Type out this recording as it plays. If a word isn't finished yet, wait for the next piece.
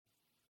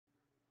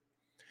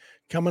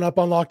Coming up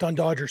on Locked On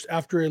Dodgers,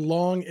 after a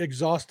long,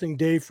 exhausting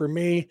day for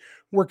me,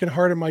 working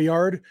hard in my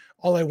yard,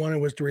 all I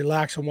wanted was to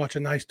relax and watch a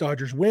nice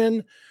Dodgers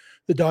win.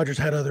 The Dodgers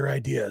had other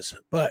ideas,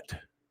 but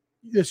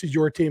this is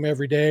your team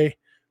every day,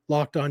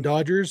 Locked On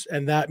Dodgers,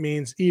 and that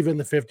means even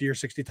the 50 or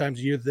 60 times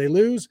a year that they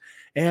lose,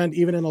 and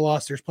even in a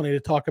loss, there's plenty to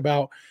talk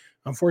about.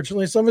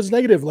 Unfortunately, some of it's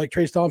negative, like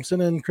Trace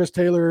Thompson and Chris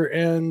Taylor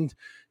and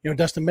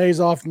Dustin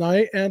May's off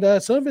night, and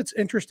some of it's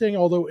interesting,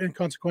 although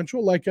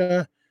inconsequential, like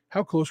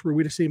how close were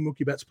we to see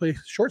Mookie Betts play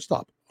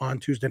shortstop on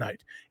Tuesday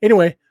night?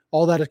 Anyway,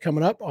 all that is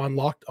coming up on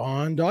Locked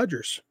On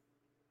Dodgers.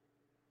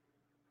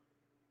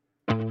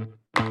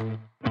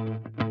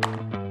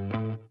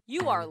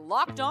 You are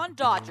Locked On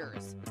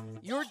Dodgers,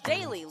 your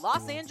daily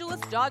Los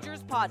Angeles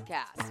Dodgers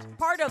podcast.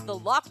 Part of the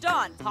Locked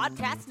On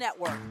Podcast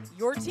Network,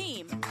 your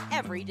team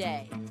every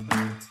day.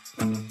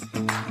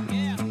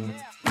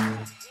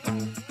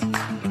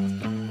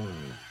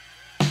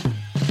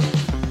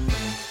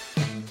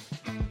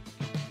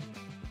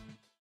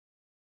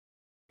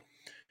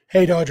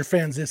 Hey, Dodger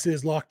fans, this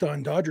is Locked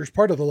On Dodgers,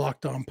 part of the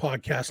Locked On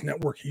Podcast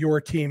Network, your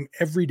team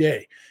every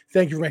day.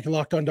 Thank you for making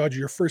Locked On Dodgers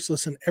your first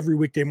listen every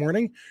weekday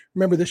morning.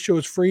 Remember, this show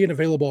is free and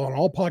available on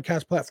all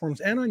podcast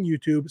platforms and on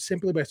YouTube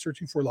simply by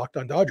searching for Locked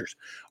On Dodgers.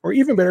 Or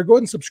even better, go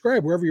ahead and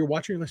subscribe wherever you're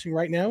watching or listening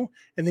right now,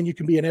 and then you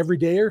can be an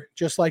everydayer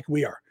just like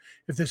we are.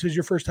 If this is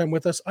your first time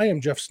with us, I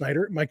am Jeff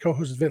Snyder. My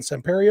co-host is Vince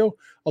Samperio,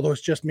 although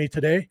it's just me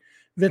today.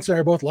 Vince and I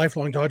are both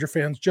lifelong Dodger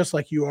fans, just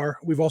like you are.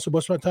 We've also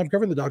both spent time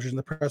covering the Dodgers in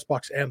the press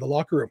box and the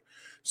locker room.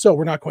 So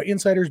we're not quite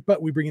insiders,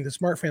 but we bring you the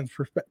smart fans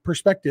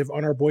perspective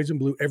on our boys in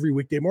blue every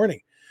weekday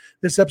morning.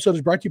 This episode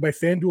is brought to you by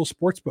FanDuel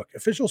Sportsbook,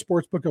 official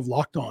sportsbook of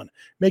Locked On.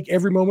 Make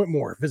every moment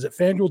more. Visit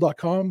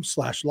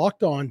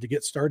FanDuel.com/LockedOn to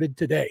get started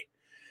today.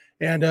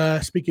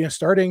 And speaking of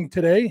starting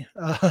today,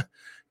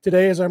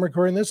 today, as I'm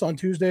recording this on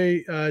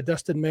Tuesday,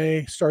 Dustin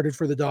May started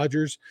for the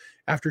Dodgers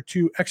after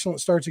two excellent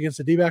starts against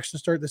the D-backs to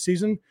start the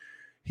season.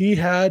 He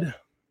had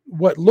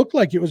what looked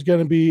like it was going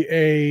to be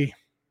a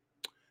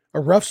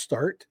rough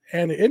start,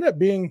 and it ended up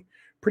being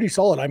pretty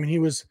solid. I mean, he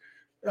was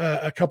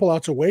a couple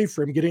outs away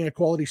from getting a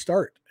quality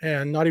start,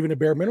 and not even a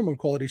bare minimum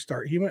quality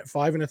start. He went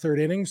 5 1/3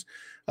 innings,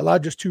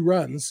 allowed just 2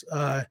 runs.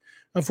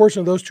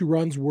 Unfortunately, those 2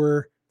 runs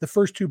were the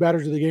first 2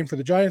 batters of the game for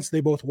the Giants. They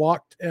both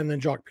walked, and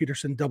then Jock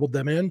Peterson doubled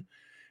them in,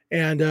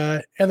 and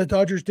the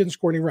Dodgers didn't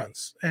score any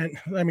runs. And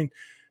I mean,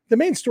 the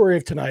main story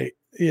of tonight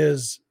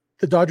is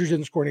the Dodgers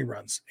didn't score any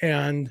runs,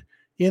 and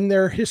in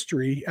their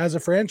history as a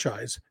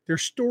franchise, their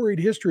storied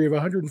history of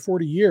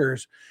 140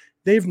 years,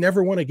 they've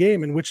never won a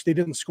game in which they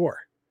didn't score.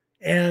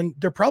 And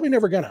they're probably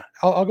never gonna.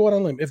 I'll go out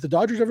on a limb. If the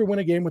Dodgers ever win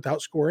a game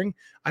without scoring,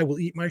 I will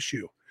eat my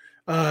shoe.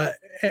 So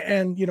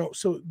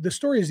the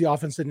story is the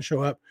offense didn't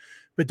show up.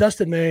 But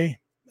Dustin May,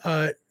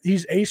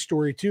 he's a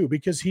story too,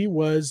 because he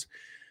was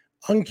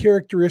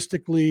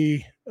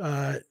uncharacteristically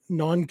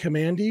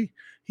non-commandy.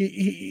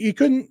 He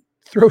couldn't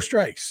throw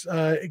strikes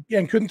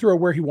and couldn't throw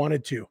where he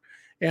wanted to.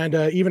 And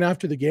even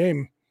after the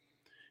game,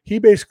 he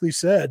basically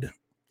said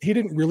he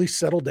didn't really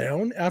settle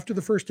down after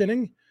the first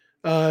inning.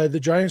 The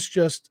Giants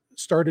just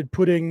started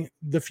putting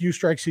the few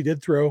strikes he did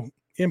throw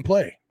in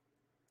play.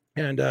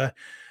 And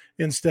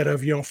instead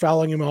of,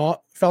 fouling him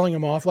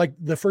off, like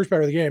the first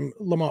batter of the game,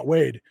 Lamont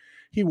Wade,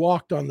 he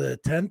walked on the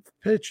 10th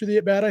pitch of the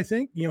at-bat, I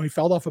think. He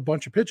fouled off a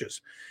bunch of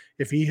pitches.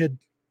 If he had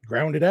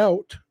grounded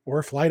out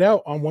or flied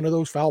out on one of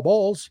those foul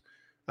balls,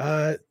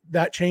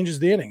 that changes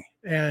the inning.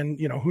 And,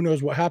 who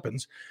knows what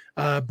happens.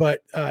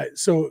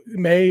 So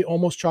May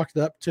almost chalked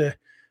it up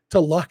to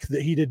luck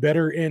that he did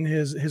better in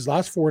his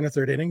last 4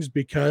 1/3 innings,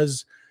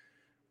 because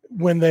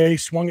when they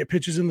swung at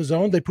pitches in the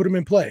zone, they put him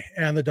in play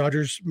and the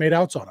Dodgers made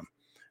outs on him.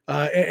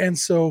 And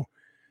so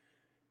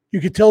you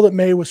could tell that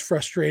May was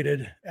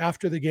frustrated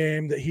after the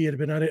game, that he had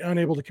been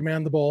unable to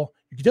command the ball.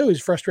 You could tell he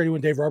was frustrated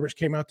when Dave Roberts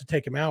came out to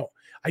take him out.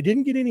 I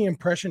didn't get any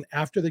impression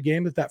after the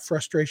game that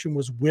frustration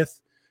was with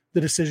the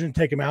decision to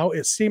take him out.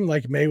 It seemed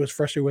like May was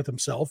frustrated with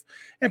himself,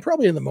 and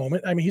probably in the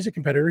moment. I mean, he's a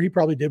competitor. He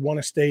probably did want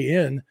to stay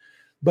in,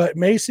 but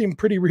May seemed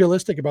pretty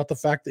realistic about the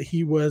fact that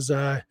he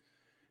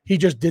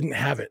just didn't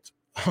have it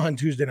on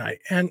Tuesday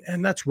night.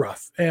 And that's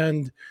rough.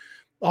 And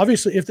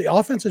obviously if the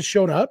offense has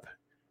shown up,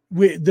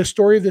 the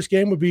story of this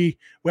game would be,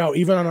 wow,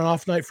 even on an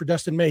off night for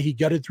Dustin May, he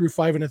gutted through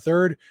 5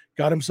 1/3,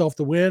 got himself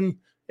the win.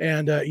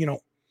 And,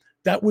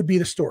 that would be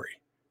the story.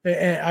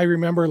 And I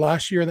remember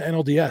last year in the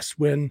NLDS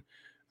when,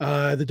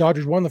 the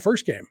Dodgers won the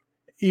first game,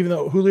 even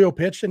though Julio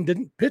pitched and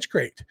didn't pitch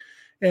great.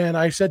 And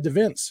I said to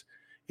Vince,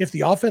 if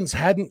the offense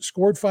hadn't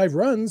scored 5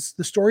 runs,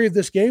 the story of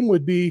this game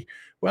would be,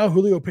 wow,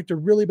 Julio picked a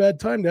really bad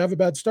time to have a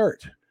bad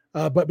start.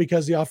 But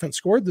because the offense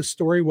scored, the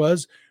story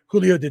was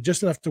Julio did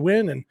just enough to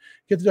win and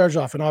get the Dodgers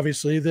off. And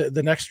obviously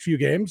the next few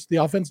games, the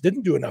offense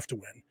didn't do enough to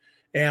win.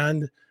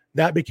 And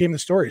that became the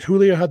story.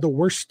 Julio had the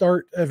worst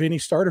start of any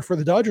starter for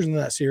the Dodgers in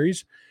that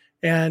series.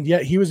 And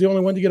yet he was the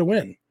only one to get a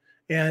win.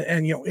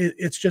 And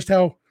it's just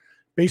how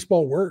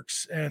baseball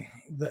works. And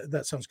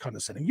that sounds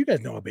condescending. You guys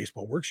know how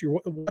baseball works.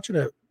 You're watching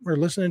or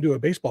listening to a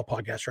baseball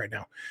podcast right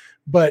now.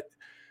 But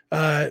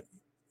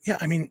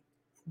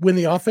when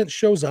the offense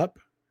shows up,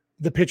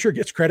 the pitcher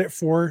gets credit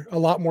for a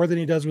lot more than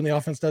he does when the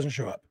offense doesn't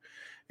show up.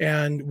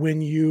 And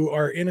when you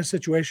are in a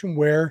situation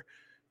where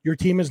your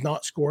team is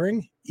not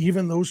scoring,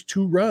 even those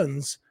 2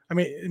 runs, I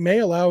mean, May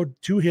allowed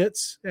 2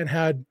 hits and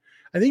had,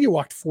 I think he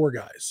walked 4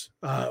 guys.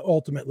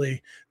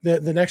 Ultimately,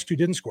 the next 2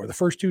 didn't score. The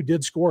first 2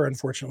 did score,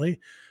 unfortunately.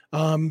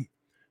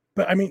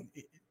 But I mean,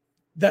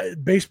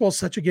 that baseball is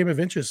such a game of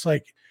inches.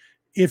 Like,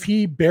 if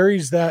he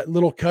buries that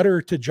little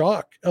cutter to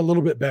Jock a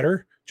little bit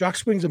better, Jock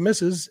swings and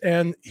misses,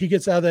 and he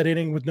gets out of that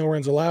inning with no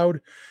runs allowed.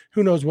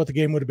 Who knows what the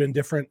game would have been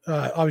different.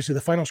 Obviously, the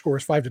final score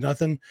was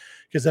 5-0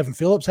 because Evan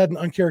Phillips had an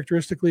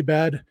uncharacteristically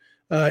bad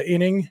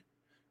inning.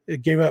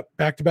 It gave up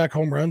back-to-back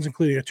home runs,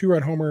 including a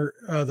 2-run homer,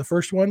 the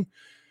first one.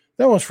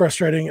 That one was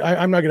frustrating.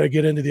 I'm not going to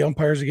get into the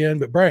umpires again,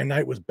 but Brian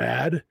Knight was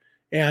bad.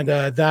 And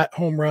that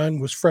home run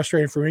was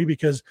frustrating for me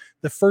because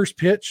the first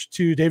pitch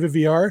to David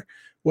VR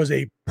was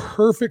a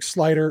perfect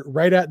slider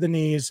right at the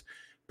knees,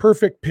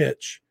 perfect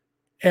pitch.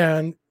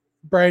 And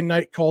Brian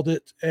Knight called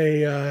it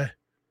a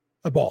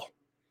ball.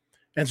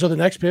 And so the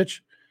next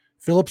pitch,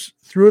 Phillips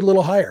threw it a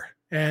little higher,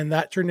 and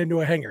that turned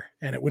into a hanger,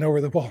 and it went over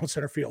the wall in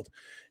center field.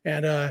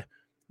 And,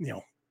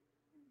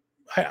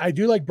 I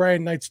do like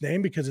Brian Knight's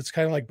name because it's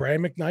kind of like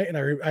Brian McKnight.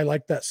 And I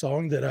like that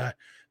song that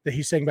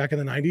he sang back in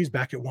the 90s,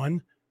 Back at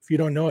One. If you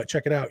don't know it,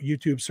 check it out.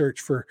 YouTube search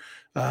for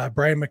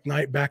Brian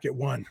McKnight, Back at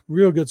One.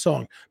 Real good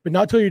song, but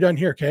not till you're done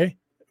here. Okay.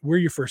 We're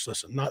your first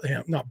listen, not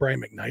him, not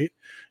Brian McKnight,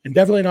 and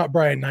definitely not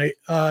Brian Knight.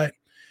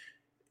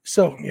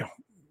 So,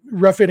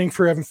 rough inning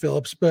for Evan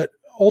Phillips, but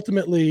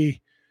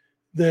ultimately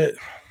the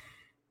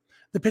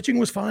pitching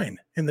was fine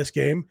in this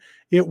game.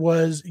 You're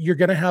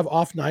going to have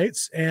off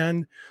nights,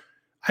 and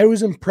I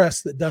was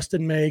impressed that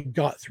Dustin May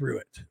got through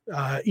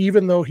it,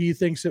 even though he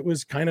thinks it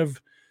was kind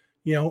of,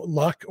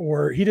 luck,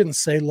 or he didn't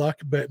say luck,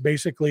 but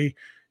basically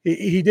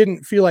he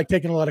didn't feel like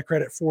taking a lot of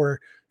credit for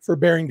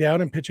bearing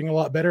down and pitching a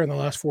lot better in the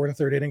last 4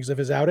 1/3 innings of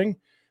his outing.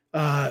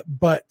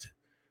 But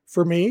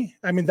for me,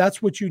 I mean,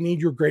 that's what you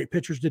need your great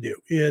pitchers to do,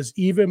 is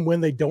even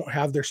when they don't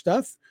have their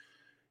stuff,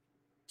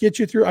 get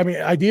you through. I mean,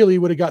 ideally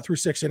would have got through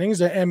 6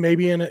 innings, and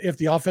maybe if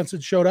the offense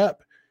had showed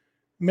up,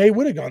 May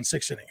would have gone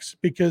 6 innings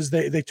because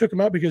they took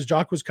him out because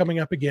Jock was coming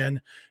up again,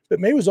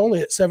 but May was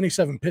only at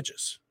 77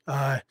 pitches.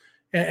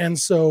 And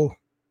so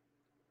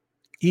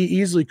he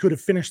easily could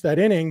have finished that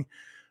inning,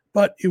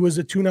 but it was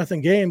a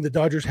 2-0 game. The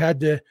Dodgers had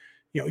to,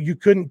 you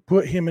couldn't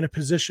put him in a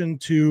position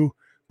to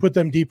put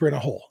them deeper in a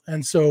hole.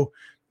 And so,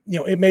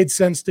 it made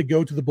sense to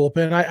go to the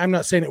bullpen. I'm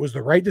not saying it was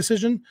the right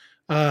decision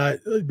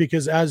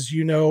because, as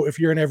you know, if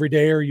you're an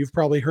everydayer, you've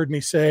probably heard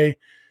me say,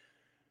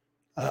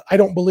 I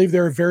don't believe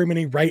there are very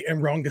many right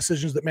and wrong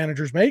decisions that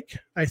managers make.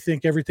 I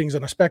think everything's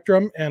on a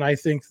spectrum. And I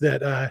think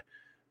that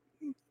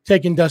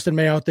taking Dustin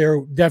May out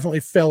there definitely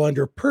fell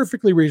under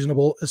perfectly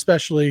reasonable,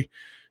 especially,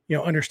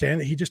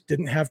 understand that he just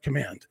didn't have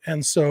command.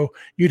 And so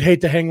you'd hate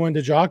to hang one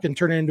to Jock and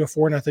turn it into a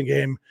 4-0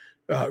 game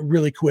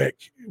really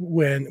quick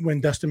when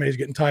Dustin May is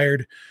getting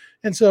tired.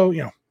 And so,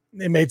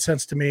 it made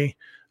sense to me.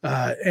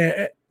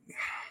 And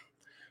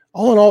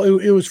all in all,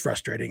 it was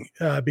frustrating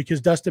because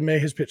Dustin May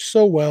has pitched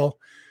so well.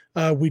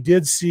 We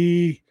did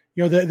see,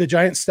 the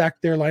Giants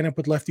stacked their lineup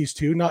with lefties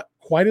too, not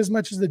quite as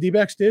much as the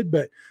D-backs did,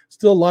 but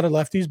still a lot of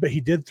lefties. But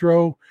he did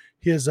throw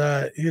his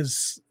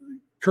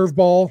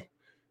curveball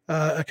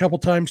a couple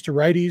times to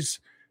righties.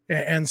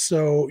 And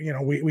so,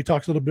 we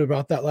talked a little bit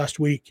about that last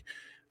week.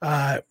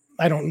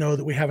 I don't know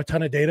that we have a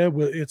ton of data.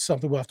 It's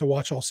something we'll have to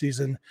watch all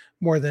season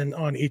more than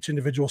on each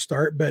individual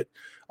start. But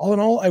all in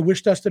all, I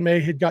wish Dustin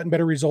May had gotten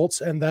better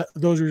results, and that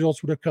those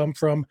results would have come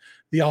from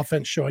the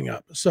offense showing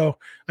up. So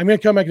I'm going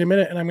to come back in a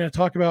minute, and I'm going to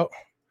talk about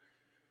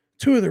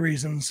 2 of the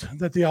reasons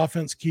that the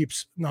offense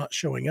keeps not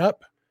showing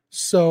up.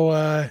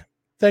 So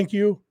thank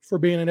you for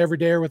being an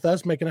everydayer with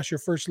us, making us your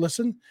first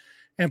listen,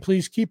 and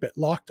please keep it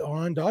locked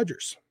on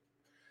Dodgers.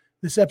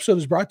 This episode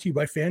is brought to you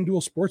by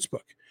FanDuel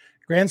Sportsbook.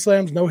 Grand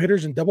slams,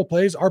 no-hitters, and double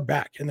plays are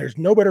back, and there's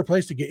no better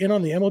place to get in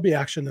on the MLB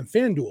action than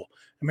FanDuel,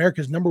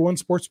 America's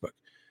 #1 sportsbook.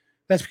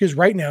 That's because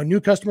right now,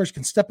 new customers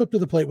can step up to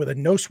the plate with a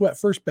no-sweat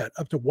first bet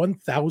up to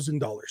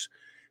 $1,000.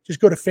 Just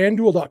go to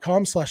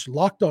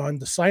FanDuel.com/lockedon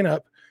to sign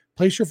up,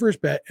 place your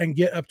first bet, and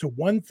get up to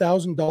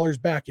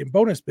 $1,000 back in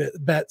bonus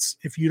bets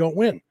if you don't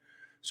win.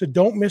 So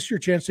don't miss your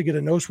chance to get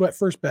a no-sweat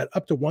first bet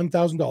up to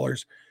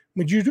 $1,000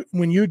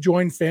 when you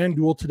join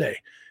FanDuel today.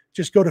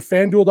 Just go to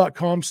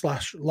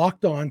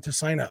FanDuel.com/lockedon to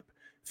sign up.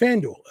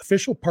 FanDuel,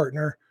 official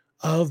partner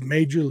of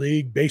Major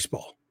League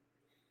Baseball.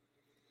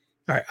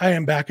 All right, I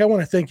am back. I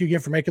want to thank you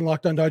again for making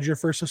Locked On Dodgers your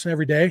first listen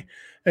every day.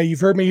 You've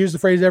heard me use the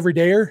phrase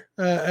everydayer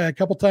a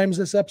couple times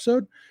this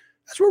episode.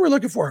 That's what we're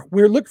looking for.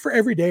 We're looking for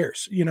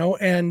everydayers,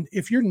 and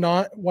if you're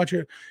not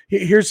watching,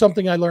 here's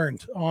something I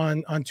learned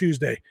on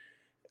Tuesday.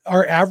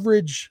 Our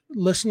average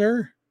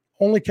listener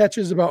only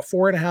catches about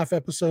 4.5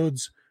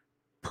 episodes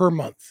per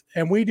month,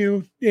 and we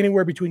do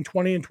anywhere between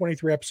 20 and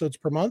 23 episodes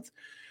per month,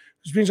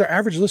 which means our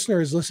average listener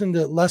is listening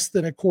to less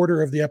than a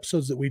quarter of the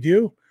episodes that we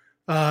do.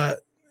 I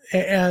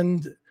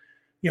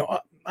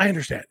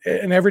understand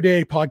an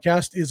everyday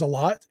podcast is a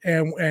lot.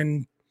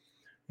 And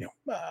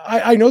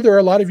I know there are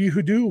a lot of you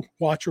who do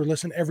watch or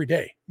listen every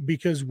day,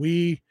 because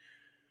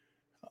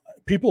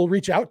people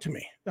reach out to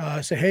me,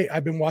 say, hey,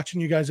 I've been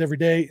watching you guys every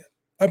day.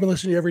 I've been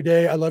listening to you every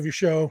day. I love your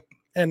show.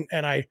 And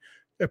I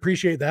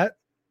appreciate that.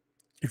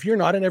 If you're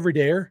not an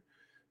everydayer,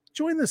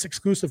 join this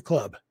exclusive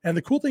club. And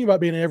the cool thing about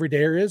being an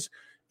everydayer is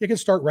you can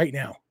start right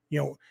now.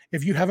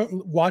 If you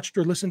haven't watched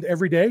or listened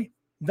every day,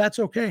 that's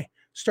okay.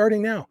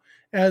 Starting now,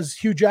 as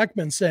Hugh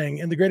Jackman saying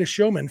in The Greatest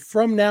Showman,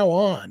 from now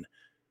on,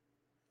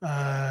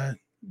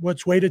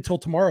 what's waited till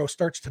tomorrow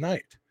starts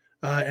tonight.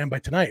 And by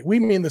tonight, we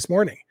mean this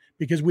morning,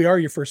 because we are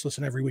your first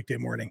listen every weekday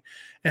morning.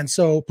 And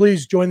so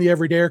please join the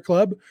Everydayer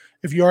Club.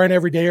 If you are an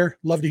everydayer,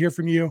 love to hear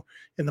from you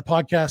in the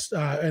podcast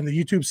and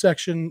the YouTube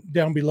section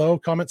down below,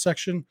 comment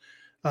section.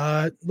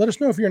 Let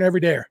us know if you're an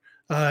everydayer.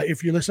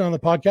 If you listen on the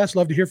podcast,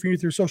 love to hear from you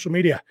through social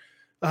media.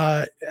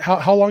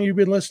 How long you've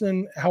been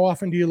listening? How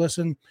often do you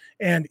listen?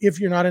 And if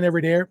you're not an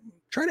everydayer,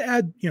 try to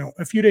add,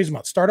 a few days a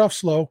month. Start off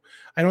slow.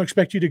 I don't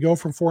expect you to go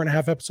from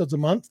 4.5 episodes a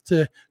month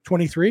to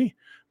 23,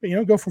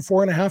 but go from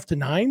 4.5 to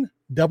 9,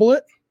 double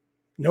it.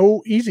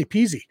 No, easy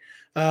peasy.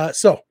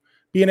 So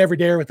be an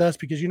everydayer with us,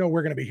 because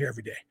we're going to be here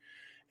every day.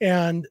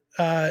 And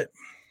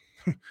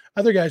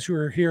other guys who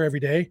are here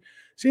every day,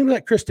 seems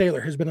like Chris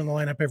Taylor has been in the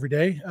lineup every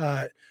day.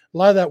 A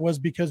lot of that was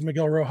because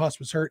Miguel Rojas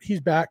was hurt. He's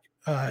back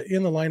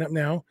in the lineup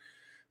now.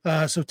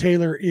 So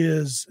Taylor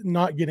is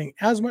not getting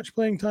as much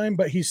playing time,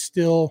 but he's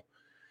still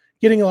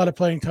getting a lot of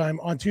playing time.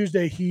 On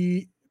Tuesday,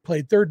 he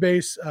played third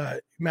base.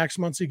 Max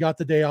Muncy got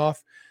the day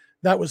off.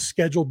 That was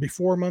scheduled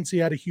before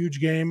Muncy had a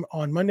huge game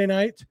on Monday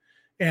night.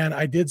 And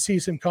I did see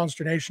some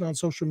consternation on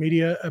social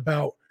media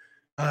about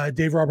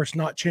Dave Roberts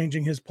not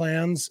changing his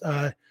plans.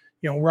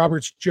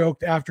 Roberts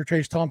joked after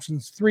Trace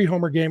Thompson's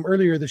 3-homer game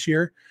earlier this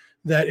year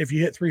that if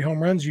you hit 3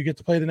 home runs, you get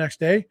to play the next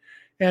day.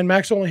 And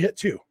Max only hit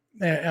 2.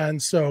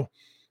 And so,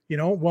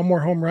 one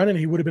more home run and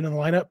he would have been in the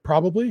lineup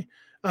probably.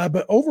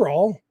 But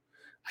overall,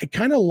 I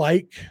kind of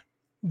like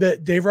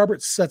that Dave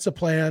Roberts sets a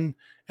plan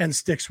and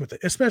sticks with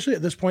it, especially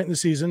at this point in the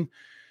season.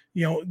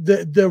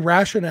 The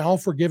rationale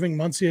for giving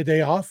Muncy a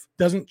day off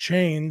doesn't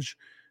change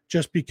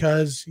just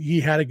because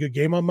he had a good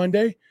game on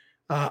Monday.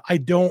 I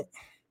don't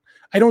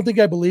think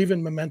I believe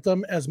in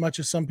momentum as much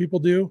as some people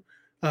do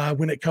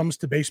when it comes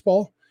to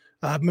baseball.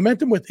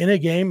 Momentum within a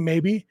game,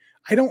 maybe.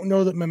 I don't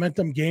know that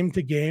momentum game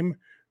to game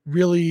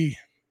really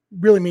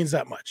means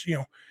that much.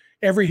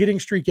 Every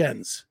hitting streak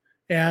ends,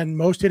 and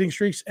most hitting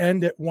streaks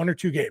end at 1 or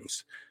 2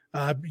 games.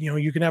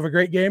 You can have a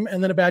great game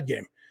and then a bad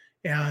game.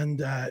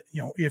 And,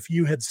 if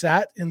you had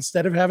sat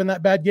instead of having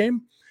that bad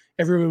game,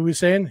 everybody was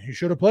saying he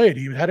should have played.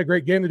 He had a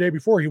great game the day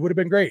before. He would have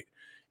been great.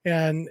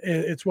 And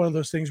it's one of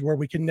those things where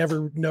we can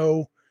never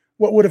know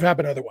what would have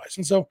happened otherwise.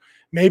 And so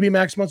maybe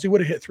Max Muncy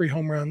would have hit 3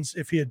 home runs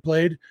if he had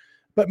played,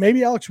 but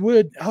maybe Alex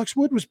Wood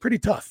was pretty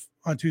tough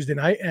on Tuesday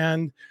night.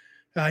 And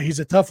he's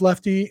a tough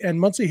lefty, and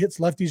Muncy hits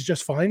lefties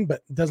just fine,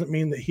 but doesn't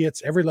mean that he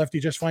hits every lefty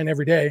just fine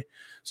every day.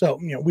 So,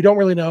 we don't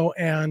really know.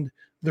 And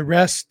the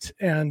rest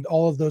and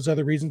all of those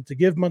other reasons to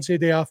give Muncy a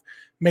day off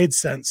made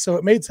sense. So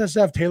it made sense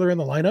to have Taylor in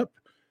the lineup.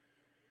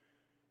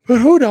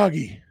 But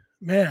doggy,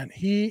 man,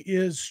 he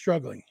is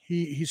struggling.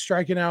 He's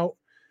striking out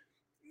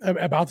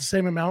about the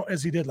same amount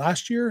as he did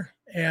last year.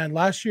 And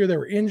last year there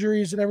were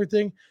injuries and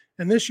everything.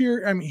 And this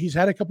year, he's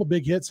had a couple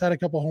big hits, had a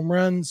couple home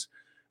runs.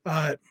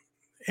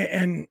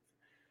 And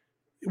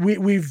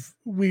we've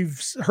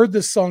heard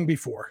this song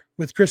before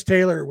with Chris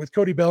Taylor, with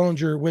Cody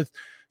Bellinger, with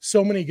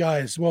so many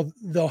guys. Well,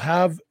 they'll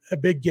have a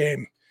big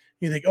game.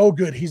 You think, oh,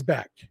 good, he's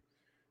back.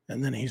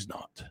 And then he's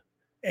not.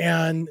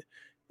 And,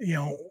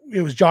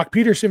 it was Jock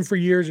Peterson for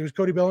years. It was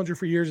Cody Bellinger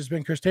for years. It's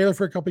been Chris Taylor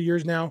for a couple of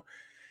years now.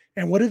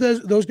 And what do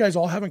those guys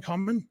all have in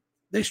common?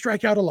 They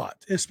strike out a lot,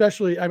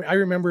 especially, I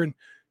remember in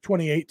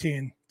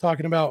 2018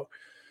 talking about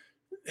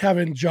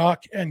having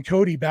Jock and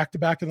Cody back to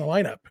back in the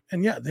lineup.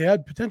 And yeah, they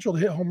had potential to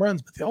hit home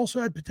runs, but they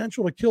also had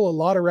potential to kill a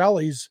lot of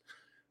rallies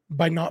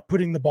by not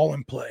putting the ball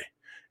in play.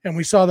 And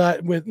we saw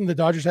that when the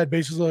Dodgers had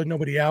bases loaded,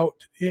 nobody out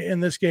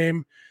in this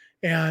game,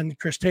 and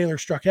Chris Taylor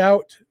struck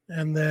out.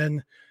 And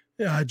then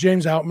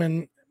James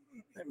Outman,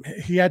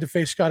 he had to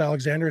face Scott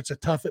Alexander. It's a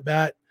tough at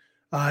bat,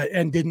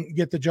 and didn't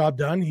get the job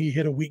done. He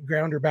hit a weak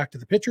grounder back to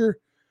the pitcher,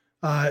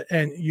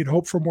 and you'd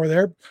hope for more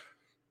there.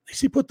 At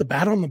least he put the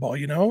bat on the ball,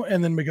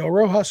 and then Miguel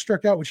Rojas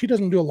struck out, which he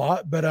doesn't do a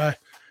lot, but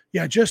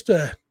just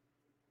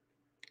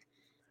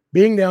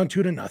being down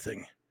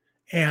 2-0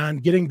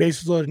 and getting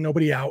bases loaded,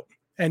 nobody out,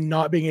 and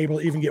not being able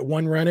to even get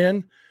one run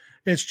in.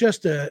 It's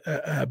just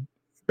a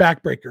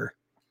backbreaker.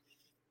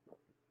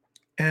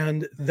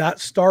 And that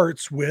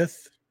starts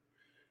with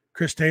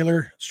Chris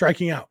Taylor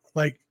striking out.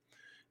 Like,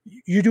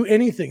 you do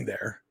anything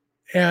there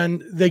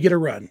and they get a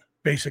run,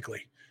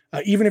 basically.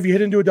 Even if you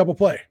hit into a double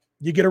play,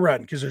 you get a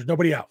run because there's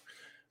nobody out.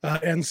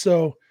 And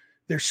so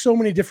there's so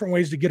many different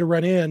ways to get a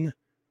run in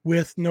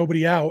with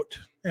nobody out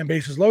and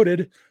bases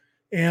loaded.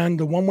 And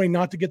the one way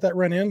not to get that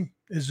run in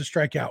is to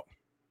strike out.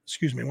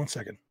 Excuse me 1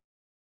 second.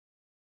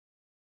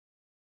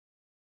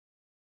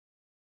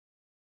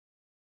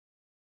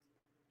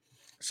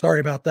 Sorry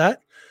about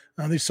that.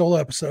 These solo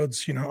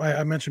episodes,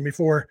 I mentioned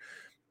before,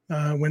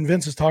 When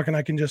Vince is talking,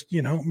 I can just,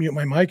 mute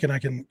my mic and I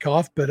can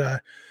cough.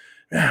 But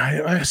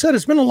I said,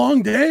 it's been a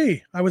long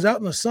day. I was out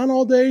in the sun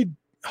all day,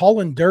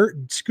 hauling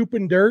dirt,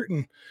 scooping dirt.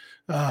 And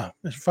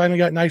it's finally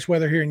got nice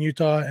weather here in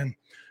Utah, and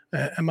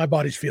my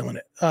body's feeling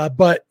it.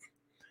 But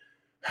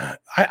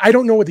I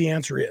don't know what the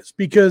answer is,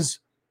 because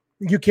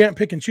you can't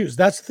pick and choose.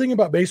 That's the thing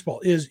about baseball,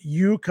 is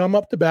you come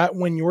up to bat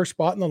when your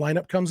spot in the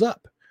lineup comes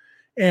up.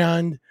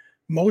 And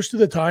most of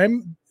the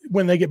time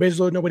when they get bases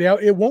loaded, nobody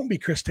out, it won't be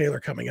Chris Taylor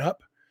coming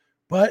up,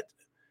 but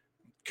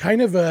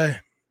I'd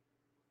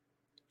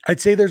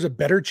say there's a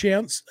better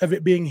chance of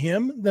it being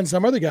him than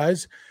some other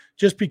guys,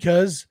 just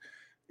because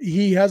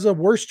he has a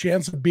worse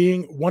chance of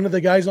being one of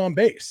the guys on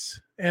base.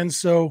 And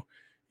so,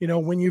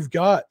 when you've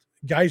got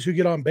guys who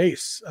get on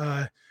base,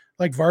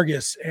 like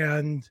Vargas,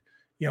 and,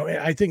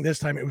 I think this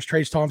time it was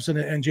Trace Thompson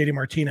and JD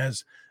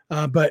Martinez.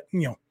 But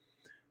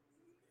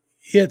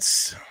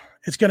it's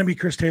going to be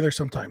Chris Taylor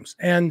sometimes.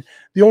 And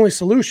the only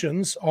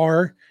solutions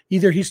are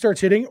either he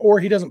starts hitting or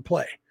he doesn't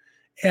play.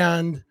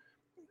 And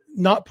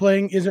not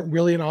playing isn't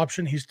really an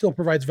option. He still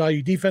provides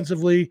value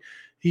defensively.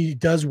 He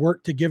does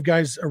work to give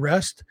guys a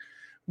rest.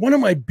 One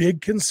of my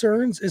big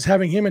concerns is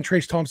having him and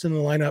Trace Thompson in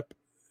the lineup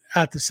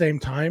at the same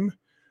time.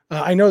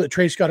 I know that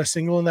Trace got a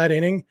single in that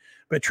inning,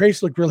 but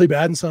Trace looked really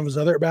bad in some of his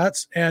other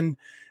at-bats. And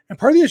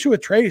part of the issue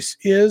with Trace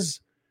is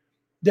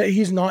that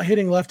he's not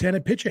hitting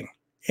left-handed pitching.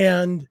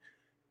 And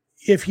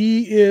if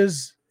he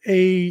is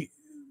a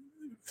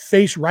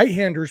face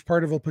right-handers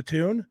part of a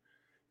platoon,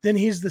 then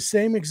he's the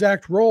same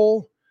exact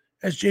role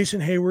as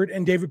Jason Hayward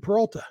and David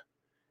Peralta.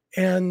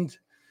 And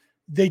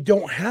they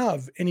don't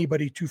have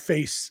anybody to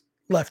face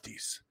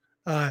lefties.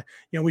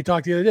 We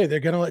talked the other day, they're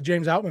going to let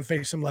James Outman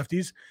face some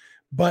lefties,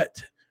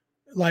 but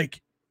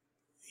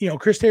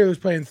Chris Taylor was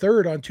playing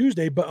third on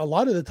Tuesday, but a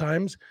lot of the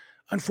times,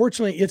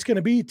 unfortunately, it's going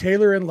to be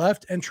Taylor in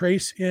left and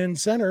Trace in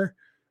center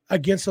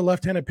against a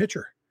left-handed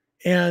pitcher.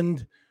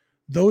 And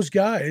those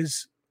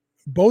guys,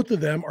 both of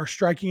them, are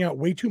striking out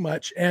way too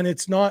much. And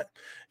it's not,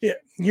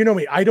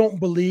 me, I don't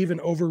believe in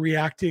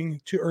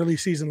overreacting to early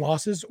season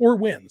losses or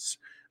wins.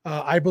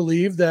 I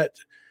believe that,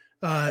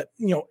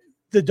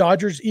 the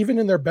Dodgers, even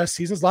in their best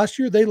seasons last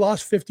year, they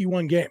lost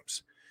 51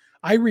 games.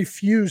 I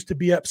refuse to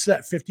be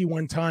upset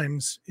 51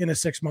 times in a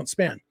 6-month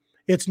span.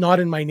 It's not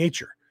in my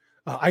nature.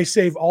 I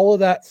save all of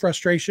that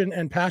frustration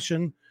and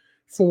passion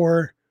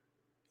for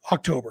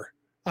October.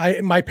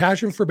 My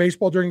passion for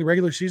baseball during the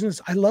regular season is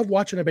I love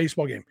watching a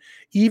baseball game.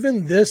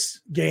 Even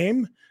this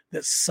game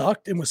that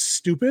sucked and was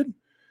stupid,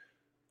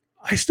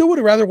 I still would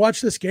have rather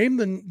watched this game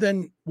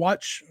than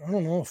watch, I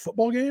don't know, a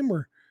football game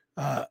or,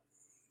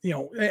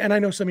 and I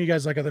know some of you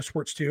guys like other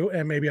sports too,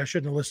 and maybe I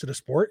shouldn't have listed a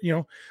sport.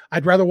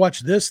 I'd rather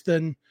watch this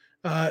than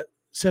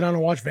sit down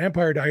and watch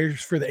Vampire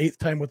Diaries for the 8th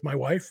time with my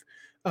wife.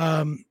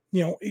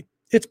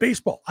 It's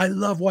baseball. I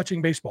love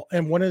watching baseball.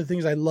 And one of the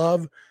things I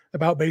love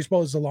about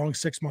baseball is the long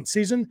 6-month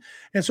season.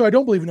 And so I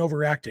don't believe in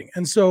overreacting.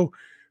 And so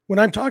when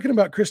I'm talking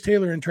about Chris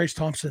Taylor and Trace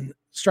Thompson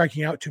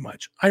striking out too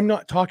much, I'm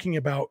not talking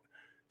about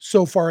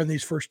so far in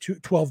these first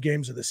 12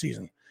 games of the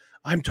season.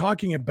 I'm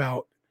talking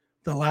about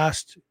the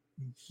last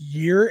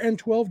year and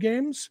 12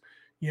 games,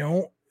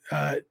 year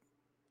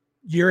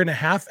and a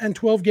half and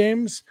 12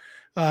 games.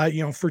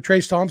 For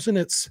Trace Thompson,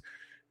 it's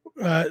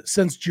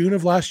since June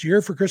of last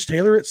year. For Chris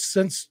Taylor, it's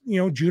since,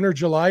 June or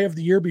July of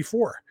the year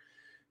before.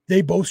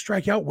 They both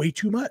strike out way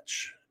too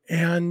much,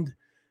 and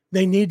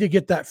they need to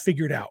get that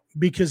figured out,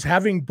 because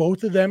having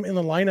both of them in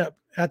the lineup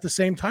at the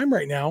same time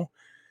right now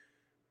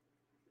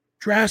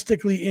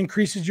drastically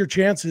increases your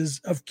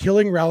chances of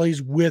killing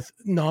rallies with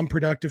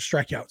non-productive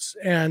strikeouts.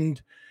 And,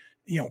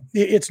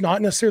 it's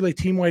not necessarily a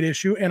team-wide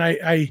issue. And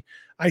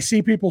I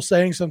see people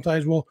saying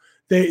sometimes, well,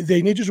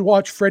 they need to just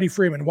watch Freddie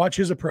Freeman, watch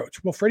his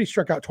approach. Well, Freddie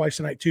struck out twice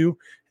tonight too.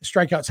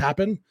 Strikeouts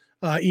happen.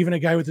 Even a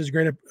guy with as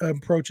great a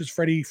approach as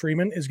Freddie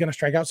Freeman is going to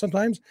strike out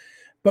sometimes.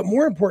 But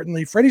more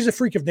importantly, Freddie's a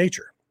freak of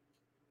nature.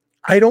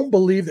 I don't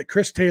believe that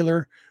Chris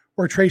Taylor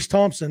or Trace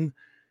Thompson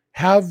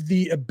have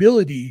the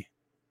ability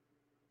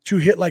to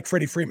hit like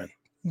Freddie Freeman.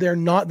 They're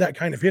not that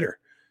kind of hitter.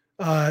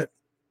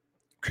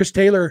 Chris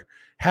Taylor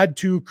had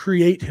to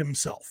create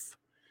himself.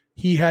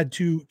 He had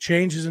to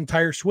change his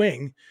entire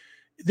swing.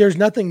 There's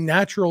nothing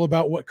natural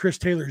about what Chris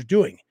Taylor's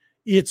doing.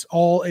 It's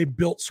all a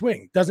built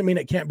swing. Doesn't mean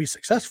it can't be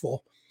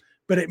successful,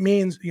 but it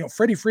means,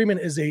 Freddie Freeman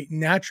is a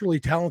naturally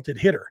talented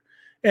hitter.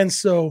 And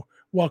so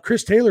while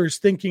Chris Taylor is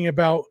thinking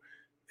about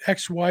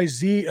X, Y,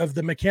 Z of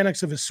the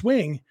mechanics of his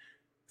swing,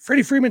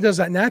 Freddie Freeman does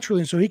that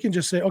naturally. And so he can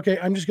just say, okay,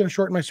 I'm just going to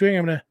shorten my swing.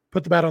 I'm going to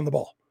put the bat on the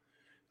ball.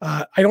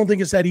 I don't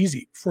think it's that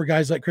easy for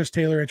guys like Chris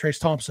Taylor and Trace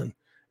Thompson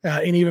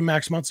and even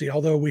Max Muncy.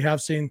 Although we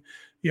have seen,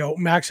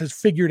 Max has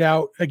figured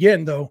out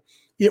again, though,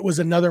 it was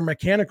another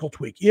mechanical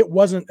tweak. It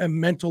wasn't a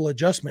mental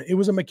adjustment. It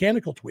was a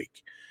mechanical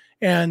tweak.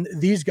 And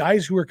these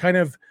guys who are kind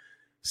of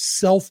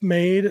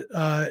self-made,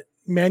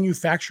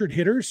 manufactured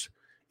hitters,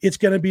 it's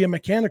going to be a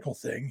mechanical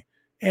thing.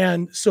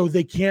 And so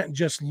they can't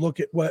just look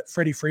at what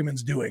Freddie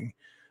Freeman's doing.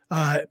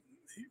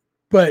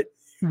 But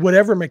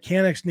whatever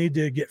mechanics need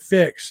to get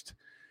fixed,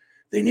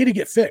 they need to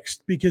get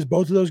fixed, because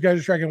both of those guys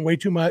are striking way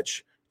too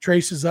much.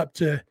 Trace is up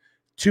to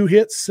 2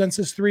 hits since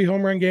his 3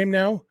 home run game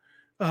now.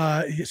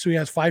 So he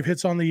has 5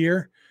 hits on the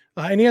year.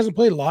 And he hasn't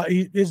played a lot.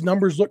 His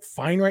numbers look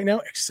fine right now,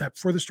 except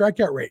for the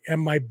strikeout rate.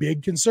 And my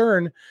big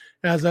concern,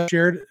 as I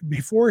shared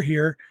before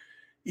here,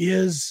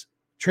 is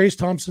Trace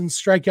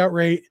Thompson's strikeout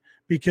rate,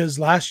 because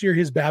last year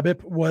his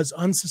BABIP was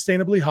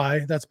unsustainably high.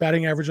 That's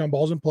batting average on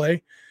balls in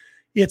play.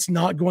 It's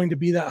not going to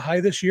be that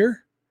high this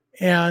year.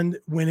 And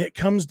when it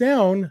comes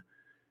down,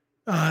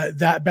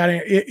 that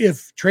batting,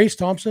 if Trace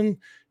Thompson,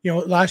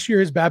 last year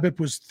his BABIP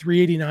was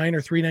 389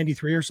 or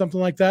 393 or something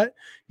like that.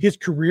 His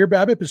career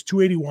BABIP is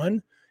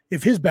 281.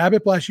 If his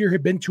BABIP last year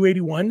had been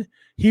 281,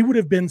 he would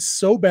have been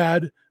so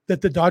bad that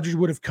the Dodgers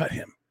would have cut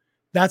him.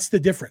 That's the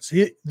difference.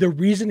 The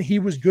reason he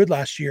was good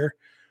last year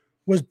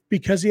was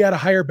because he had a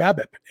higher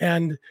BABIP,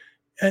 and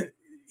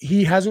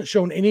he hasn't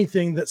shown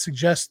anything that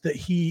suggests that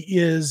he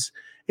is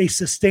a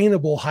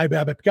sustainable high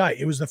BABIP guy.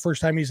 It was the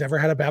first time he's ever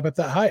had a BABIP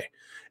that high.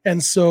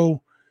 And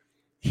so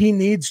he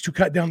needs to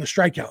cut down the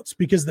strikeouts,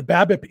 because the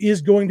BABIP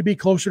is going to be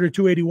closer to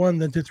 281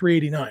 than to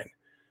 389.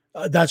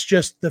 That's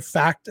just the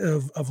fact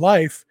of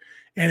life.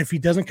 And if he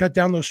doesn't cut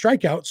down those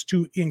strikeouts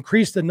to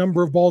increase the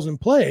number of balls in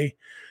play,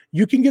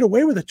 you can get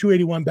away with a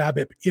 281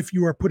 BABIP if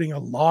you are putting a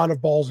lot of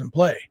balls in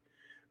play.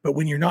 But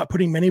when you're not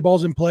putting many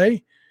balls in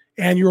play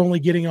and you're only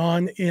getting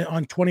on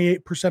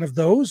 28% of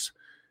those,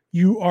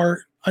 you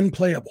are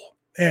unplayable.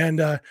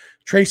 And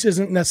Trace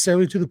isn't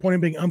necessarily to the point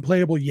of being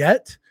unplayable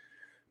yet.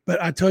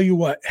 But I tell you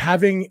what,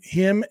 having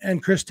him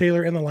and Chris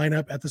Taylor in the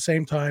lineup at the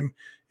same time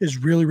is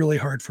really, really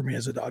hard for me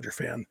as a Dodger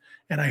fan.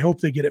 And I hope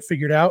they get it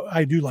figured out.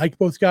 I do like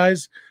both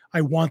guys.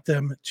 I want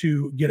them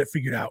to get it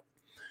figured out.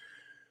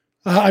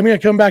 I'm going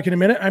to come back in a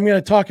minute. I'm going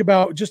to talk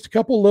about just a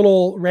couple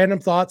little random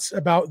thoughts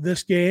about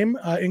this game,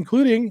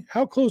 including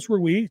how close were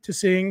we to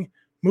seeing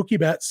Mookie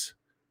Betts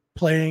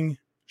playing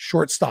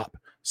shortstop.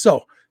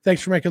 So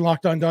thanks for making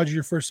Locked On Dodgers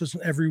your first listen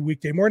every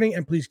weekday morning,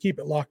 and please keep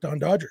it Locked On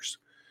Dodgers.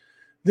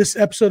 This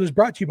episode is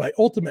brought to you by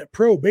Ultimate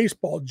Pro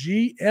Baseball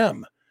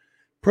GM.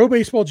 Pro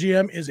Baseball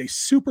GM is a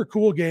super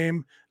cool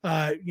game.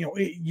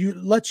 It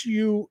lets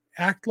you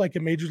act like a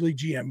major league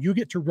GM. You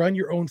get to run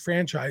your own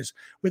franchise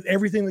with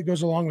everything that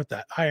goes along with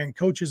that. Hiring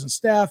coaches and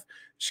staff,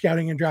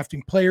 scouting and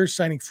drafting players,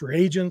 signing free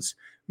agents,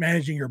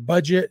 managing your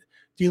budget,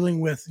 dealing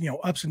with,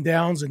 ups and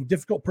downs and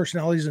difficult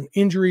personalities and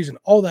injuries and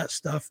all that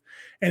stuff.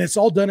 And it's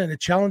all done in a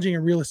challenging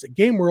and realistic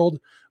game world.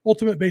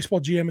 Ultimate Baseball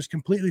GM is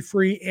completely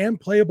free and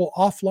playable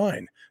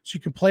offline, so you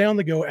can play on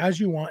the go as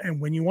you want and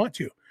when you want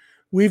to.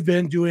 We've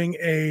been doing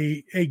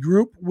a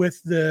group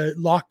with the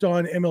Locked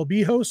On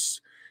MLB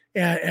hosts,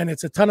 and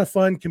it's a ton of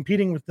fun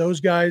competing with those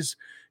guys.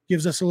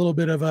 Gives us a little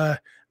bit of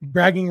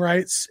bragging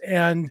rights,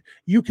 and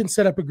you can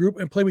set up a group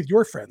and play with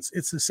your friends.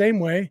 It's the same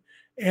way,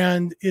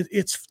 and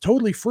it's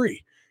totally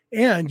free.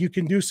 And you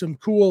can do some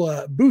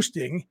cool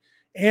boosting,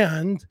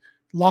 and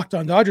Locked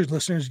On Dodgers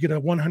listeners get a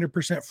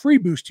 100% free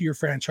boost to your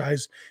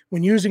franchise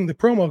when using the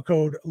promo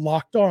code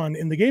Locked On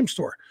in the game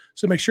store.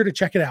 So make sure to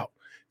check it out.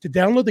 To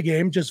download the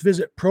game, just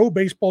visit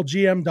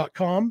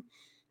probaseballgm.com,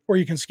 or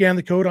you can scan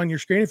the code on your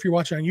screen if you're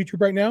watching on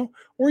YouTube right now,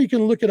 or you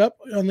can look it up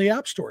on the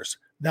app stores.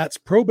 That's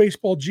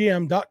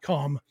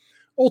probaseballgm.com.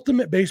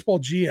 Ultimate Baseball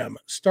GM.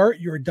 Start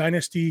your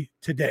dynasty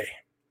today.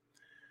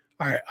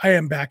 All right, I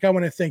am back. I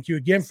want to thank you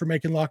again for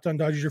making Locked On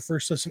Dodgers your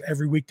first listen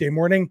every weekday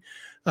morning.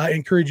 I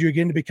encourage you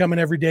again to become an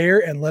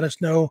everydayer and let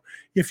us know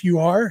if you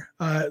are.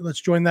 Let's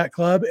join that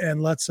club,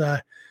 and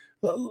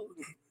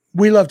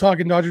we love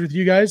talking Dodgers with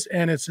you guys,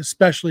 and it's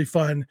especially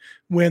fun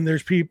when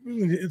there's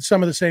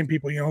some of the same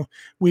people.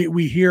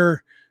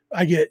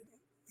 I get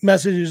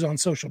messages on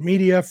social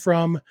media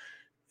from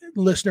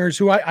listeners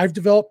who I've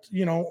developed,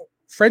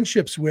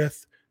 friendships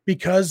with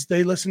because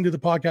they listen to the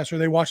podcast or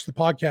they watch the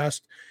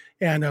podcast,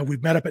 and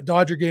we've met up at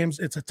Dodger games.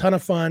 It's a ton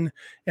of fun,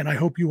 and I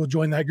hope you will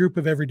join that group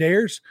of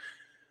everydayers.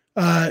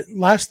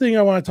 Last thing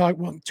I want to talk,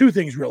 well, 2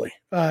 things really,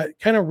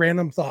 kind of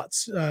random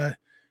thoughts,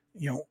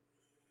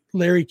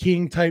 Larry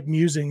King type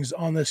musings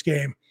on this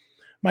game.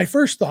 My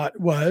first thought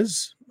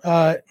was,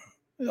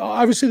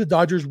 obviously the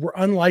Dodgers were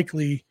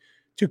unlikely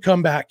to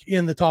come back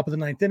in the top of the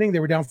 9th inning. They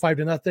were down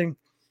 5-0.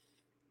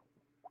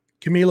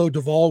 Camilo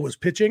Doval was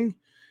pitching,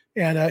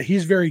 and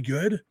he's very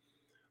good.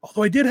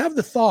 Although I did have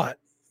the thought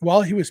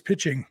while he was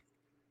pitching,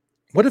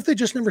 what if they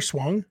just never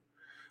swung?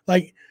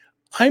 Like,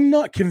 I'm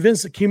not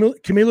convinced that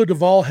Camilo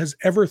Doval has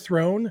ever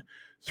thrown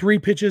 3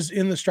 pitches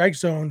in the strike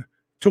zone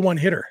to one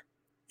hitter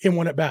in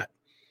one at bat.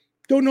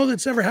 Don't know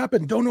that's ever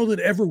happened. Don't know that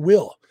it ever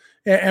will.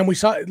 And we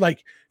saw,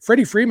 like,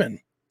 Freddie Freeman,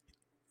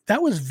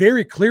 that was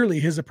very clearly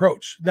his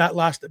approach that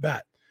last at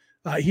bat.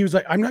 He was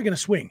like, I'm not going to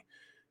swing.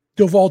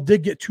 Doval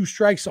did get 2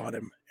 strikes on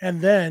him.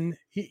 And then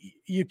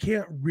you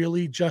can't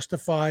really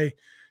justify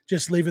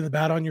just leaving the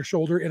bat on your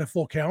shoulder in a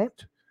full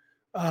count.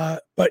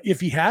 But if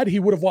he had, he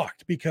would have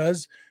walked,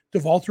 because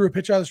Doval threw a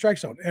pitch out of the strike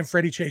zone and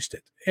Freddie chased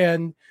it.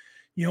 And,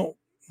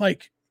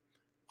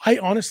 I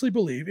honestly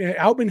believe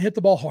Outman hit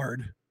the ball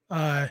hard.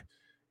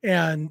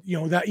 And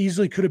that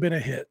easily could have been a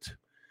hit.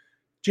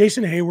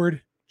 Jason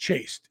Hayward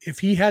chased. If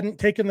he hadn't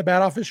taken the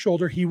bat off his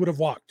shoulder, he would have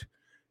walked.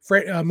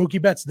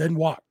 Mookie Betts then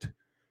walked.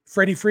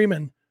 Freddie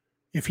Freeman,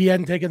 if he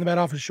hadn't taken the bat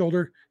off his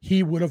shoulder,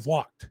 he would have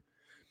walked.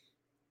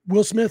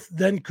 Will Smith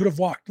then could have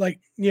walked.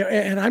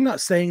 And I'm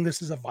not saying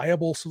this is a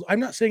viable, so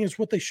I'm not saying it's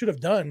what they should have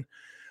done.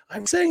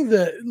 I'm saying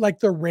that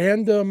the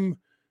random,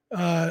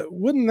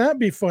 wouldn't that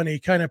be funny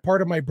kind of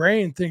part of my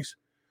brain thinks,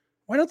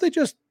 why don't they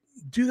just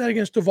do that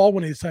against Duvall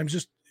one of these times?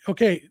 Just,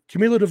 okay,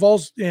 Camilo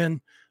Duvall's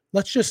in,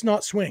 let's just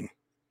not swing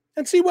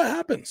and see what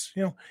happens.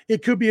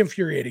 It could be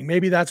infuriating.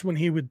 Maybe that's when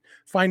he would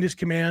find his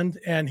command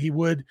and he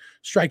would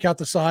strike out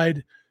the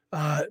side.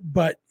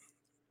 But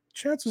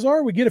chances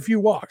are we get a few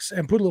walks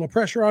and put a little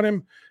pressure on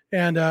him.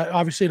 And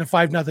obviously in a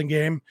 5-0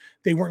 game,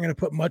 they weren't going to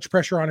put much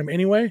pressure on him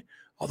anyway.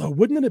 Although,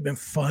 wouldn't it have been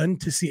fun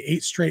to see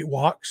 8 straight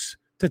walks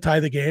to tie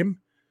the game?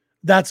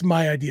 That's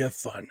my idea of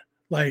fun.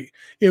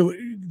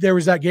 There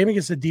was that game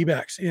against the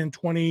D-backs in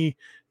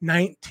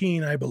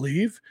 2019, I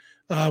believe,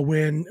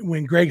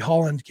 when Greg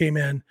Holland came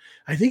in.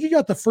 I think he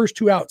got the first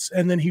 2 outs,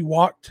 and then he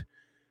walked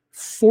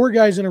 4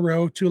 guys in a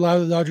row to allow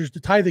the Dodgers to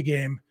tie the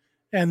game.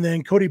 And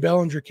then Cody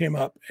Bellinger came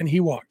up, and he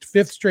walked.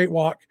 5th straight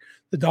walk.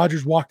 The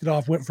Dodgers walked it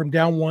off, went from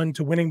down 1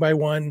 to winning by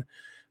 1.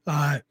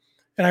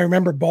 And I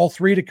remember ball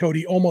 3 to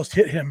Cody almost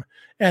hit him.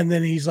 And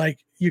then he's like,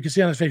 you can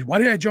see on his face, why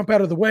did I jump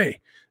out of the way?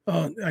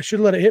 I should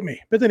have let it hit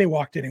me. But then he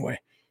walked anyway.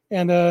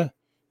 And,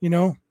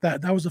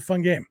 that was a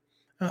fun game.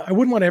 I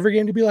wouldn't want every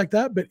game to be like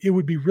that, but it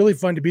would be really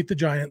fun to beat the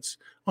Giants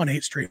on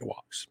 8 straight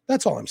walks.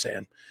 That's all I'm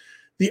saying.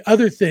 The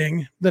other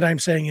thing that I'm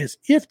saying is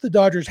if the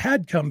Dodgers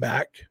had come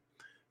back,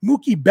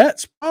 Mookie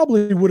Betts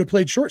probably would have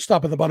played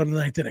shortstop at the bottom of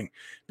the 9th inning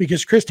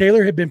because Chris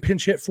Taylor had been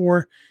pinch hit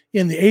for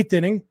in the 8th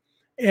inning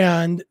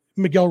and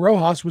Miguel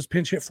Rojas was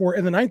pinch hit for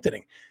in the 9th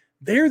inning.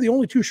 They're the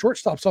only 2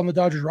 shortstops on the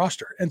Dodgers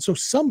roster. And so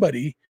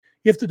somebody,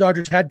 if the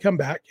Dodgers had come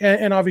back,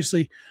 and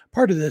obviously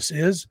part of this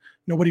is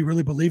nobody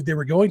really believed they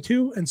were going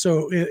to. And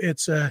so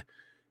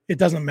it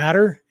doesn't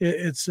matter.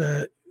 It's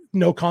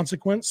no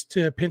consequence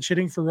to pinch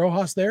hitting for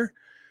Rojas there.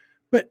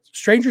 But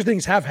stranger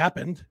things have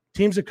happened.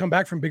 Teams have come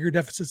back from bigger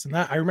deficits than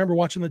that. I remember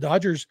watching the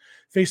Dodgers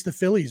face the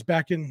Phillies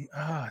back in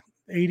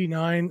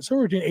 89,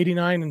 somewhere between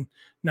 89 and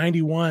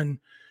 91.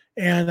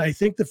 And I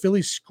think the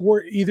Phillies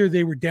scored, either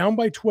they were down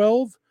by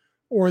 12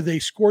 or they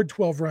scored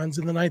 12 runs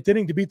in the 9th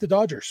inning to beat the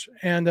Dodgers.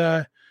 And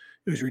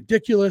it was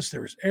ridiculous.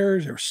 There was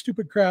errors. There was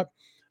stupid crap.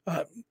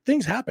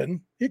 Things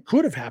happen. It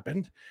could have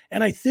happened.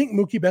 And I think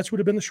Mookie Betts would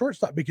have been the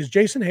shortstop because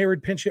Jason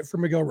Hayward pinch hit for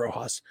Miguel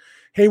Rojas.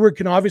 Hayward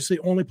can obviously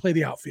only play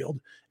the outfield.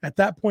 At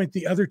that point,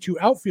 the other 2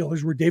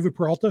 outfielders were David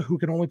Peralta, who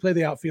can only play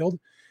the outfield,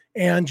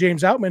 and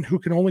James Outman, who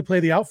can only play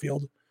the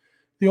outfield.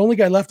 The only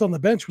guy left on the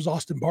bench was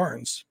Austin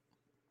Barnes.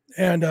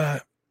 And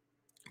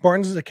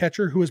Barnes is a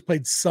catcher who has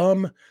played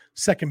some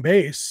second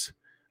base,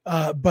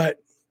 but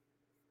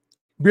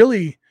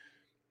really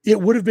it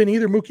would have been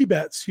either Mookie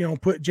Betts,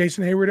 put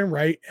Jason Hayward in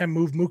right and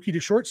move Mookie to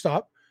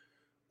shortstop,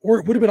 or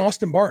it would have been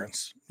Austin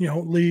Barnes,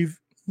 leave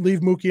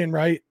Mookie in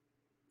right,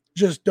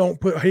 just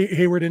don't put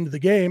Hayward into the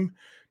game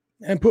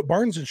and put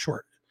Barnes in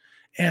short.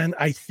 And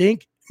I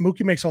think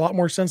Mookie makes a lot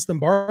more sense than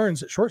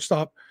Barnes at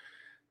shortstop.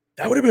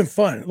 That would have been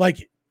fun.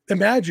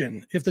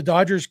 Imagine if the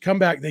Dodgers come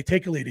back, they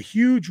take a lead, a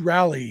huge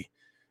rally.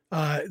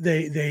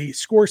 They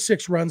score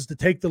 6 runs to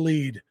take the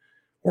lead,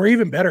 or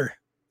even better,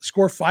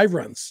 score 5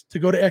 runs to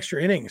go to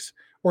extra innings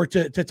or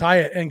to tie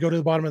it and go to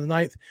the bottom of the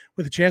 9th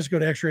with a chance to go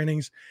to extra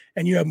innings.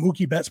 And you have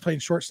Mookie Betts playing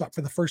shortstop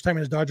for the first time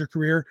in his Dodger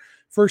career,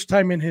 first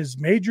time in his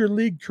major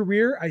league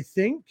career, I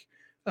think.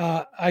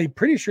 I'm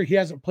pretty sure he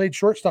hasn't played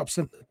shortstop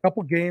since a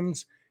couple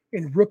games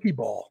in rookie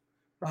ball.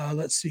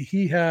 Let's see.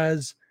 He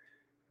has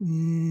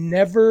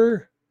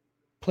never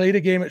played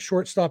a game at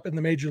shortstop in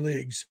the major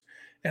leagues.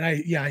 And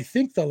I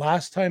think the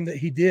last time that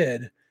he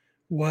did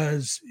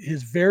was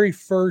his very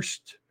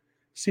first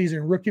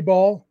season rookie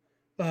ball,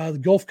 the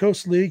Gulf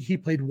Coast League. He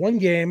played 1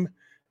 game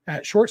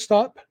at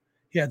shortstop.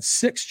 He had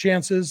 6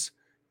 chances,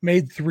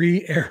 made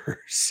 3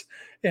 errors.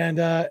 And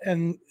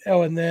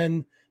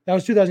then that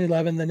was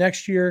 2011. The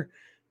next year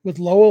with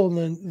Lowell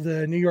in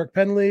the New York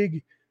Penn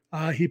League,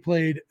 he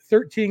played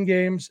 13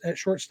 games at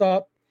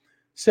shortstop,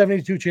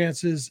 72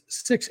 chances,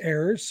 6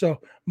 errors. So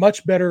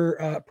much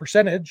better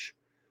percentage.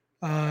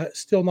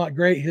 Still not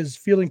great. His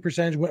fielding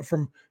percentage went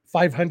from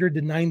 500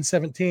 to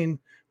 917,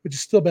 which is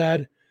still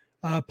bad.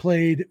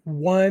 Played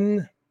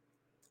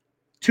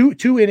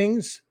 2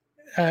 innings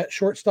at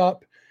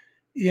shortstop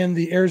in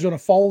the Arizona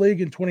Fall League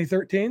in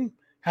 2013.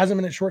 Hasn't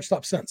been at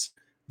shortstop since.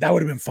 That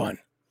would have been fun.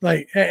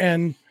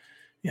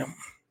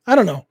 I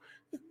don't know.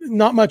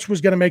 Not much was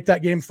going to make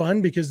that game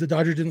fun because the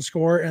Dodgers didn't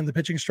score and the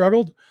pitching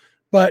struggled,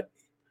 but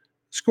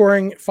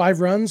scoring 5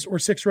 runs or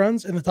 6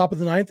 runs in the top of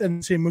the 9th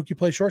and seeing Mookie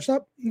play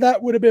shortstop,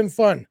 that would have been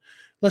fun.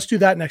 Let's do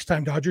that next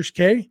time, Dodgers.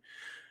 Okay.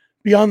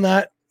 Beyond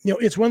that,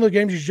 it's one of those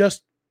games you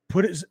just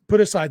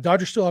put aside.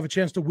 Dodgers still have a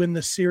chance to win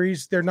this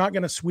series. They're not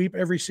going to sweep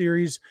every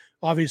series,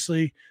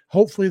 obviously.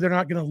 Hopefully they're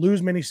not going to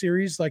lose many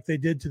series like they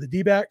did to the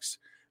D-backs.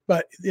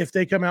 But if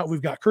they come out,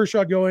 we've got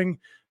Kershaw going.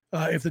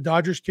 If the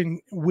Dodgers can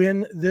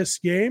win this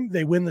game,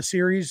 they win the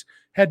series,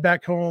 head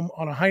back home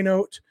on a high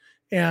note.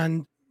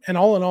 And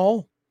all in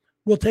all,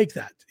 we'll take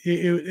that.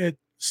 It's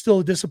still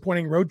a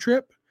disappointing road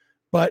trip,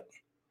 but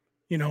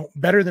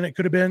better than it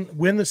could have been.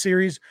 Win the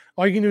series.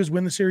 All you can do is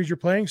win the series you're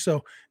playing.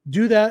 So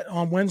do that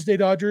on Wednesday,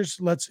 Dodgers.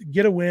 Let's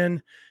get a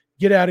win,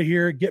 get out of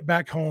here, get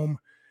back home.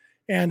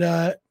 And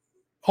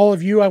all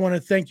of you, I want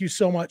to thank you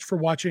so much for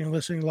watching and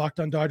listening to Locked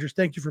On Dodgers.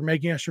 Thank you for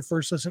making us your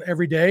first listen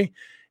every day.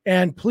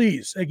 And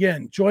please,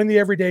 again, join the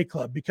Everyday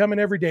Club. Become an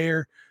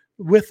everydayer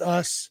with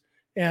us.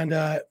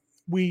 And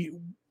we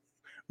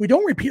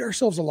don't repeat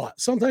ourselves a lot.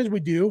 Sometimes we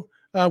do.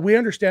 We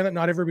understand that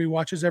not everybody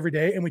watches every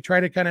day, and we try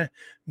to kind of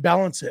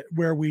balance it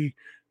where we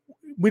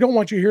don't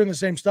want you hearing the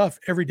same stuff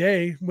every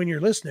day when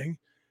you're listening.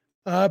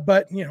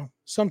 But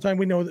sometimes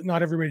we know that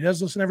not everybody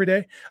does listen every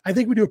day. I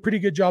think we do a pretty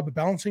good job of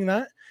balancing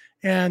that.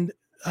 And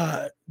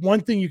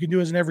one thing you can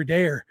do as an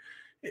everydayer,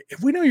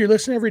 if we know you're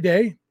listening every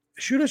day,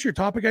 shoot us your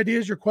topic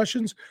ideas, your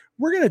questions.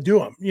 We're going to do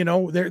them.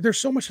 There's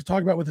so much to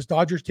talk about with this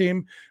Dodgers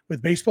team,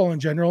 with baseball in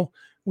general.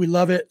 We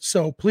love it.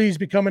 So please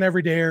become an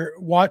everydayer,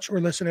 watch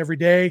or listen every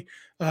day.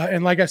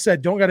 And like I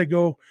said, don't got to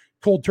go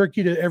cold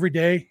turkey to every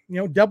day,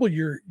 double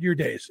your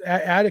days,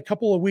 add a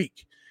couple a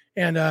week.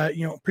 And,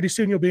 pretty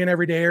soon you'll be an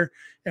everydayer,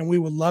 and we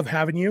would love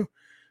having you.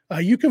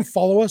 You can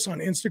follow us on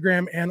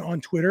Instagram and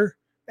on Twitter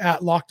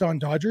at Locked On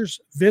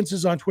Dodgers. Vince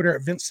is on Twitter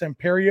at Vince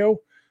Samperio.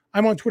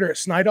 I'm on Twitter at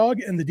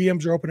Snydog, and the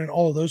DMs are open in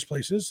all of those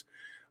places.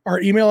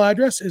 Our email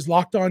address is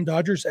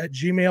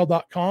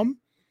lockedondodgers@gmail.com.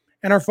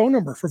 And our phone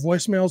number for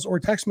voicemails or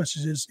text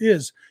messages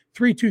is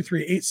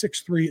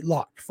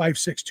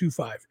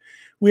 323-863-LOCK-5625.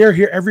 We are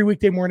here every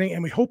weekday morning,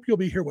 and we hope you'll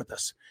be here with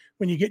us.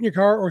 When you get in your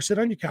car or sit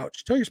on your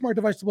couch, tell your smart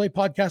device to play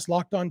podcast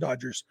Locked On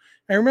Dodgers.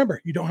 And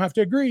remember, you don't have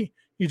to agree.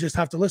 You just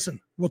have to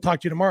listen. We'll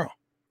talk to you tomorrow.